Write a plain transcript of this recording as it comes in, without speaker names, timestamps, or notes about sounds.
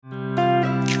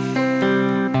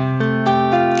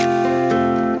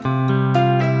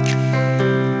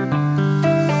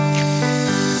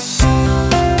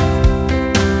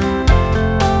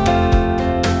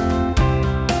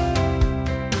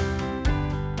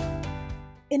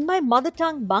In my mother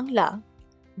tongue Bangla,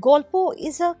 golpo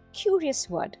is a curious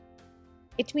word.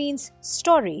 It means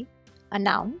story, a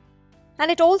noun, and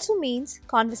it also means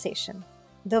conversation,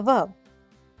 the verb.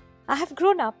 I have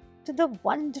grown up to the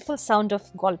wonderful sound of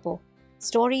golpo,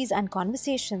 stories and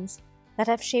conversations that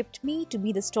have shaped me to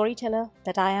be the storyteller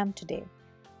that I am today.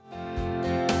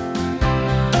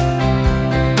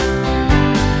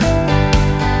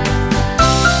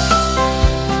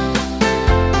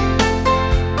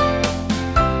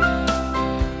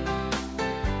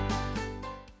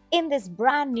 In this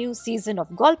brand new season of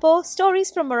Golpo, Stories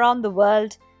from Around the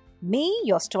World, me,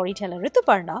 your storyteller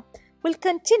Rituparna, will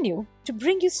continue to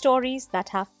bring you stories that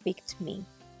have picked me.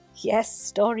 Yes,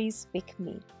 stories pick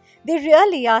me. They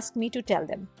really ask me to tell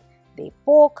them. They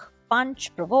poke,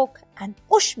 punch, provoke, and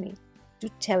push me to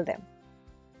tell them.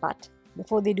 But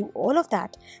before they do all of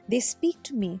that, they speak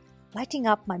to me, lighting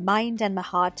up my mind and my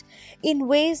heart in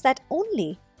ways that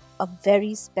only a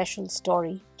very special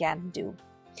story can do.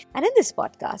 And in this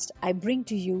podcast, I bring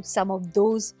to you some of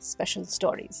those special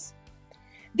stories.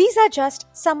 These are just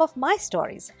some of my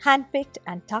stories, handpicked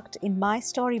and tucked in my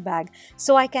story bag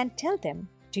so I can tell them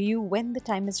to you when the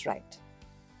time is right.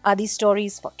 Are these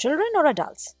stories for children or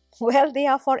adults? Well, they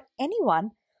are for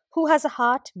anyone who has a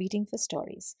heart beating for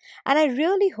stories. And I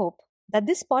really hope that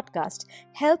this podcast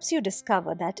helps you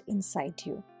discover that inside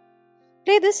you.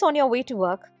 Play this on your way to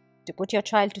work, to put your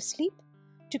child to sleep,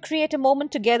 to create a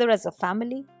moment together as a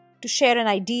family, to share an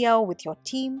idea with your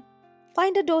team,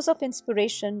 find a dose of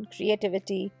inspiration,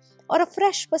 creativity, or a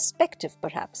fresh perspective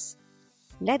perhaps.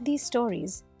 Let these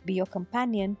stories be your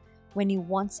companion when you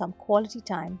want some quality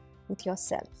time with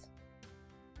yourself.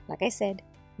 Like I said,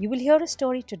 you will hear a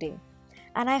story today,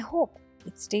 and I hope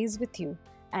it stays with you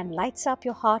and lights up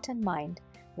your heart and mind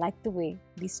like the way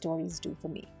these stories do for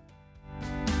me.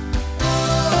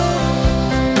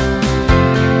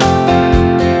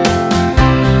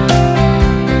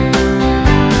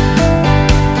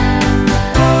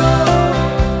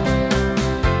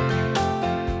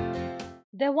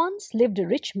 There once lived a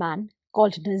rich man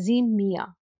called Nazim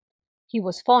Mia. He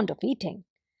was fond of eating,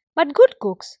 but good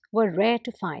cooks were rare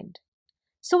to find.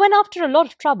 So when after a lot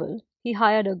of trouble, he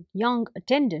hired a young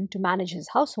attendant to manage his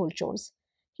household chores,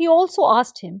 he also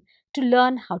asked him to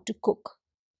learn how to cook.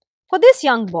 For this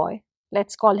young boy,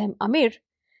 let's call him Amir,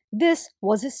 this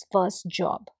was his first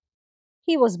job.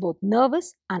 He was both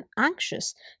nervous and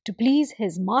anxious to please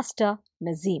his master,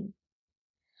 Nazim.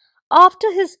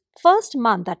 After his first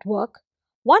month at work,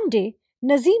 one day,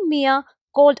 Nazim Mia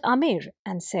called Amir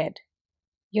and said,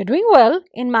 "You're doing well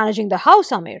in managing the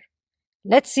house, Amir.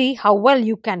 Let's see how well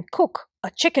you can cook a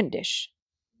chicken dish."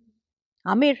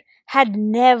 Amir had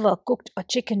never cooked a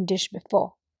chicken dish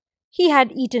before. He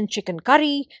had eaten chicken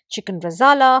curry, chicken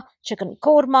razala, chicken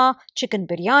korma, chicken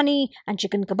biryani, and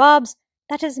chicken kebabs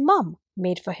that his mum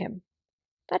made for him.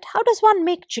 But how does one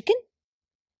make chicken?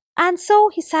 And so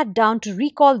he sat down to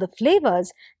recall the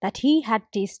flavors that he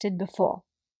had tasted before.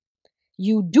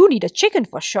 You do need a chicken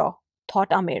for sure,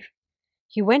 thought Amir.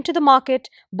 He went to the market,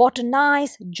 bought a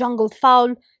nice jungle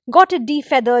fowl, got it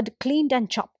defeathered, cleaned and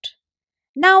chopped.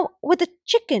 Now, with the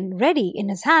chicken ready in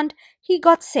his hand, he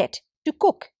got set to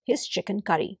cook his chicken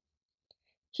curry.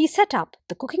 He set up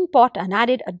the cooking pot and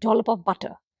added a dollop of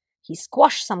butter. He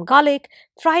squashed some garlic,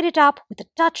 fried it up with a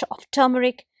touch of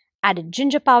turmeric, added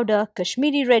ginger powder,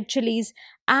 Kashmiri red chilies,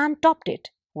 and topped it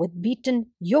with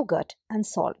beaten yogurt and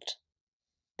salt.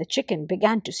 The chicken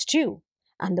began to stew,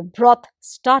 and the broth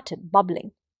started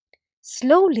bubbling.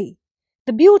 Slowly,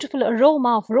 the beautiful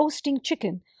aroma of roasting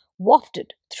chicken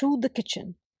wafted through the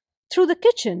kitchen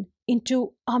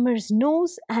into Amir's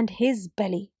nose and his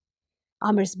belly.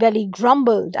 Amir's belly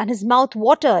grumbled and his mouth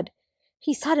watered.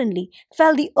 He suddenly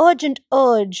felt the urgent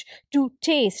urge to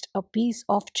taste a piece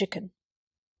of chicken.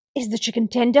 Is the chicken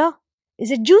tender?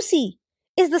 Is it juicy?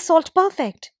 Is the salt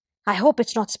perfect? I hope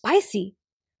it's not spicy.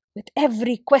 With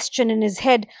every question in his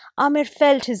head, Amir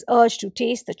felt his urge to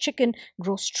taste the chicken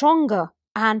grow stronger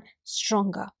and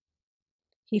stronger.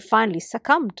 He finally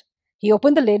succumbed. He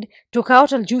opened the lid, took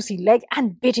out a juicy leg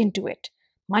and bit into it.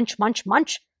 Munch, munch,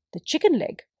 munch. The chicken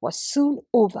leg was soon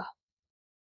over.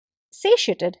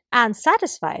 Satiated and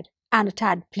satisfied, and a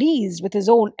tad pleased with his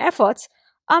own efforts,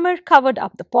 Amir covered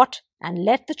up the pot and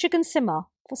let the chicken simmer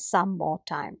for some more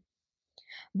time.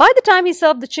 By the time he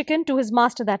served the chicken to his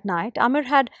master that night, Amir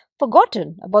had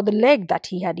forgotten about the leg that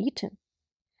he had eaten.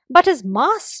 But his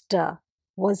master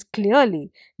was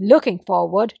clearly looking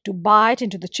forward to bite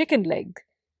into the chicken leg.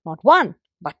 Not one,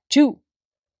 but two.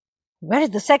 "Where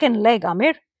is the second leg,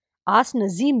 Amir?" asked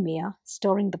Nazim Mia,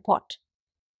 stirring the pot.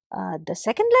 The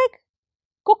second leg?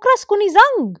 Kokras Kuni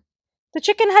Zang. The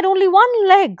chicken had only one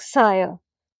leg, sire.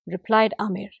 replied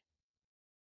Amir.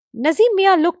 Nazim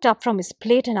Mia looked up from his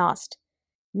plate and asked,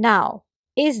 "Now,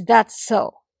 is that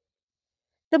so?"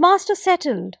 The master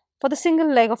settled for the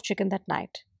single leg of chicken that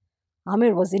night.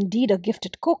 Amir was indeed a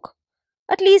gifted cook.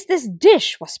 At least this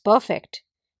dish was perfect.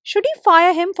 Should he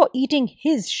fire him for eating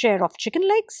his share of chicken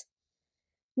legs?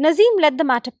 Nazim let the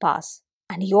matter pass,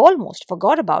 and he almost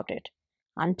forgot about it,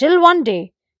 until one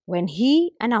day when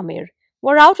he and Amir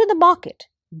were out in the market,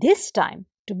 this time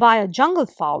to buy a jungle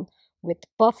fowl with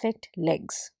perfect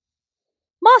legs.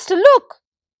 "Master, look!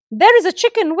 There is a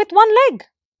chicken with one leg!"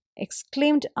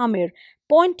 exclaimed Amir,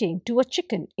 pointing to a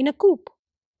chicken in a coop.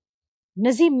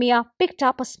 Nazim Mia picked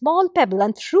up a small pebble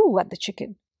and threw at the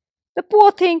chicken. The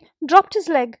poor thing dropped his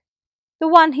leg, the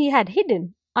one he had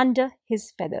hidden under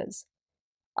his feathers.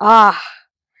 "Ah,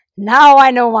 now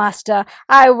I know, master.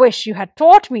 I wish you had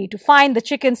taught me to find the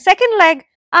chicken's second leg.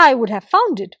 I would have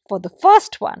found it for the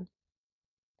first one."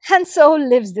 And so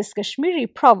lives this Kashmiri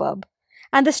proverb,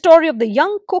 and the story of the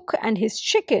young cook and his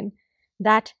chicken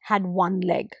that had one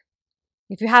leg.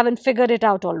 If you haven't figured it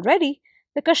out already,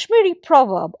 the Kashmiri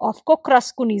proverb of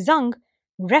Kokras, Kuni, Zang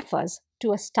refers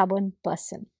to a stubborn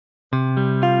person.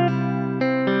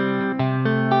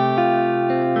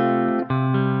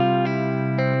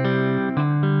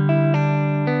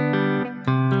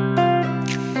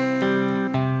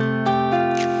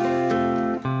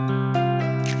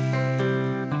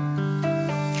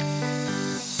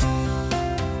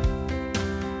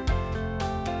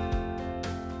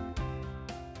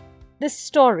 This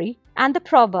story and the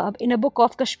proverb in a book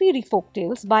of Kashmiri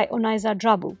folktales by Onaiza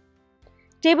Drabu.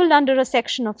 Tabled under a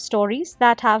section of stories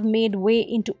that have made way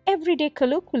into everyday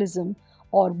colloquialism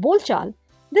or bolchal,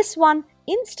 this one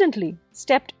instantly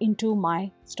stepped into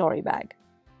my story bag.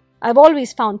 I've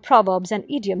always found proverbs and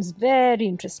idioms very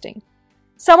interesting.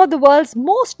 Some of the world's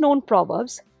most known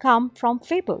proverbs come from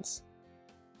fables.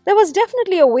 There was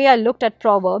definitely a way I looked at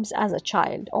proverbs as a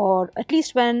child, or at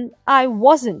least when I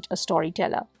wasn't a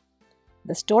storyteller.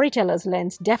 The storyteller's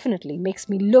lens definitely makes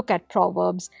me look at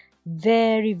proverbs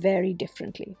very, very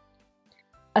differently.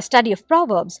 A study of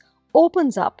proverbs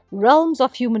opens up realms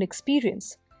of human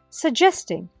experience,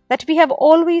 suggesting that we have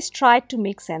always tried to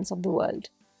make sense of the world.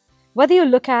 Whether you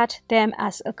look at them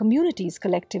as a community's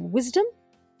collective wisdom,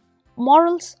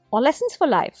 morals, or lessons for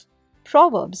life,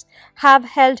 proverbs have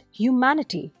held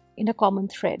humanity in a common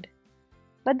thread.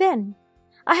 But then,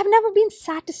 I have never been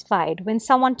satisfied when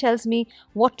someone tells me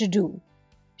what to do.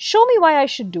 Show me why I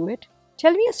should do it.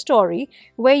 Tell me a story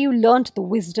where you learnt the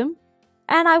wisdom,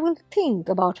 and I will think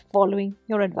about following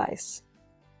your advice.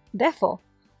 Therefore,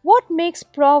 what makes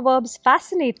Proverbs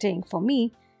fascinating for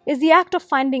me is the act of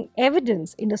finding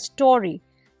evidence in a story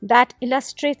that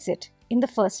illustrates it in the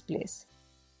first place.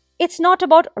 It's not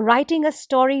about writing a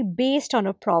story based on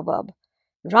a proverb.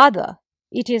 Rather,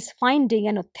 it is finding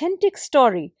an authentic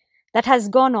story that has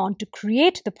gone on to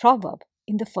create the proverb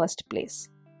in the first place.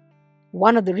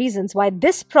 One of the reasons why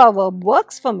this proverb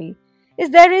works for me is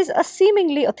there is a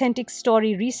seemingly authentic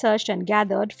story researched and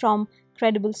gathered from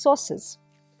credible sources.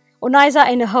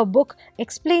 Onaiza in her book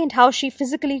explained how she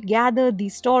physically gathered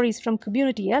these stories from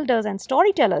community elders and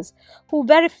storytellers who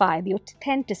verify the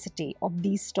authenticity of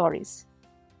these stories.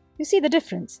 You see the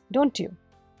difference, don't you?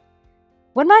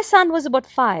 When my son was about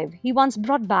 5, he once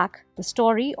brought back the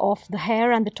story of the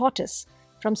hare and the tortoise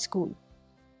from school.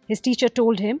 His teacher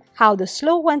told him how the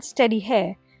slow and steady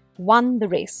hare won the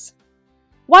race.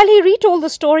 While he retold the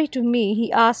story to me, he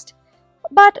asked,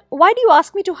 "But why do you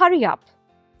ask me to hurry up?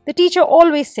 The teacher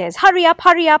always says, hurry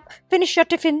up, finish your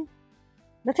tiffin."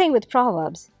 The thing with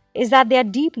proverbs is that they are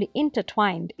deeply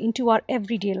intertwined into our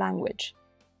everyday language.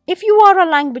 If you are a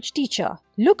language teacher,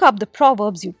 look up the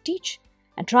proverbs you teach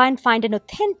and try and find an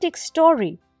authentic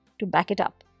story to back it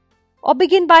up. Or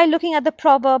begin by looking at the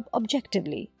proverb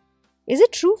objectively. Is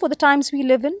it true for the times we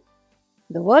live in?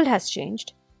 The world has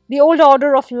changed. The old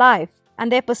order of life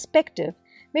and their perspective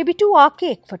may be too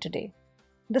archaic for today.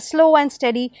 The slow and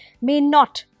steady may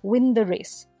not win the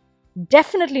race.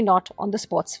 Definitely not on the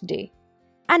sports day.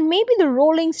 And maybe the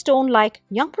rolling stone-like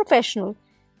young professional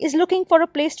is looking for a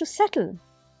place to settle.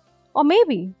 Or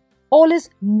maybe all is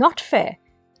not fair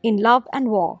in love and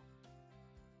war.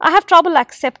 I have trouble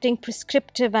accepting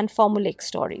prescriptive and formulaic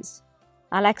stories.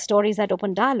 I like stories that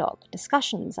open dialogue,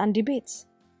 discussions, and debates.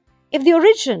 If the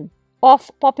origin of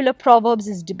popular proverbs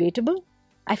is debatable,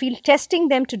 I feel testing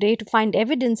them today to find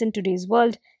evidence in today's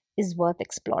world is worth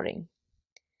exploring.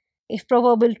 If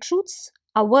proverbial truths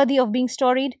are worthy of being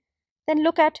storied, then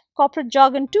look at corporate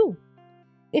jargon too.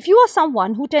 If you are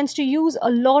someone who tends to use a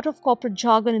lot of corporate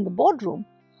jargon in the boardroom,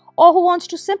 or who wants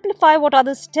to simplify what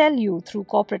others tell you through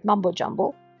corporate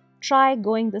mumbo-jumbo, try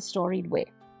going the storied way.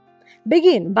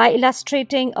 Begin by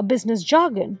illustrating a business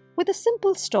jargon with a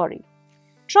simple story.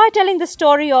 Try telling the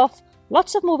story of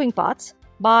lots of moving parts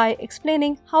by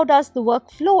explaining how does the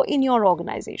work flow in your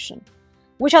organization.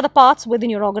 Which are the parts within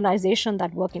your organization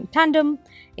that work in tandem,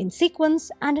 in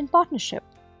sequence, and in partnership?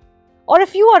 Or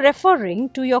if you are referring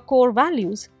to your core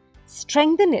values,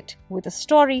 strengthen it with a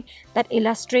story that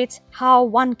illustrates how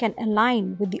one can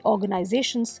align with the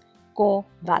organization's core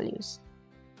values.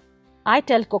 I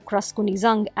tell Kokras, Kuni,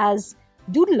 Zang as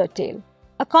doodle a tale,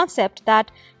 a concept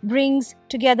that brings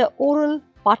together oral,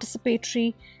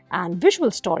 participatory, and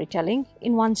visual storytelling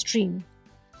in one stream.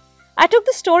 I took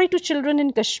the story to children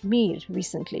in Kashmir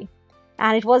recently,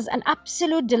 and it was an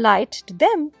absolute delight to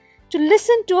them to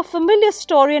listen to a familiar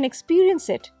story and experience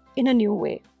it in a new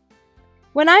way.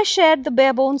 When I shared the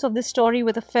bare bones of this story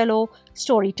with a fellow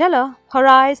storyteller, her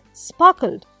eyes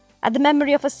sparkled at the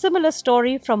memory of a similar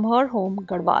story from her home,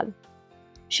 Garhwal.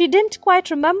 She didn't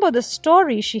quite remember the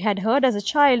story she had heard as a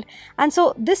child, and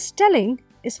so this telling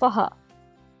is for her.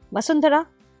 Vasundhara,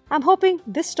 I'm hoping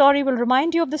this story will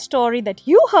remind you of the story that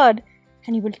you heard,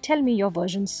 and you will tell me your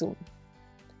version soon.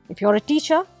 If you're a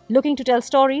teacher looking to tell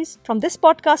stories from this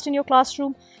podcast in your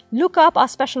classroom, look up our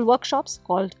special workshops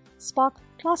called Spark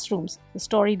Classrooms, The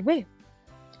Storied Way,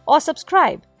 or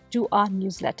subscribe to our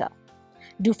newsletter.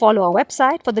 Do follow our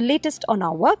website for the latest on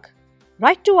our work.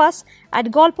 Write to us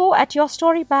at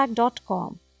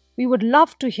golpo@yourstorybag.com. We would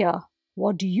love to hear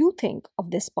what do you think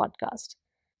of this podcast.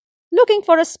 Looking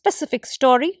for a specific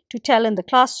story to tell in the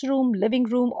classroom, living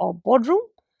room, or boardroom?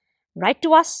 Write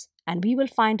to us and we will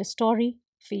find a story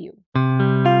for you.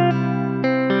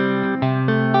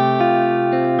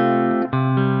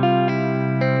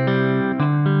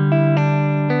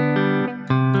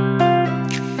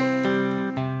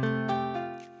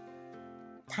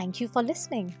 Thank you for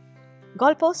listening.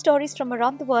 Golpo Stories from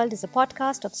Around the World is a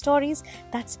podcast of stories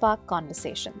that spark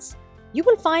conversations. You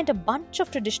will find a bunch of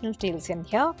traditional tales in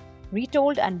here,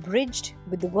 retold and bridged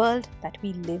with the world that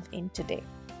we live in today.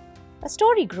 A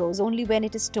story grows only when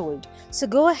it is told, so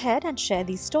go ahead and share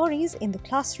these stories in the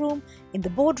classroom, in the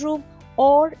boardroom,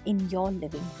 or in your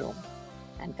living room.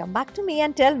 And come back to me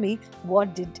and tell me,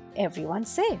 what did everyone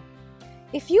say?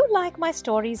 If you like my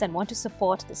stories and want to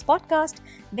support this podcast,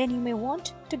 then you may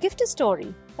want to gift a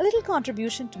story, a little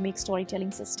contribution to make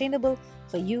storytelling sustainable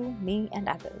for you, me, and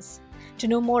others. To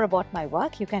know more about my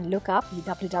work, you can look up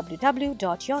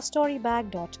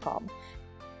www.yourstorybag.com.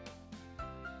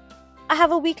 I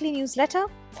have a weekly newsletter.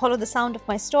 Follow the sound of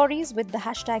my stories with the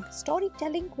hashtag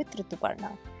Storytelling with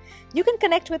Rituparna. You can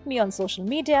connect with me on social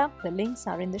media. The links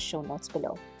are in the show notes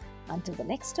below. Until the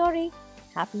next story,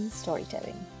 happy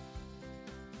storytelling.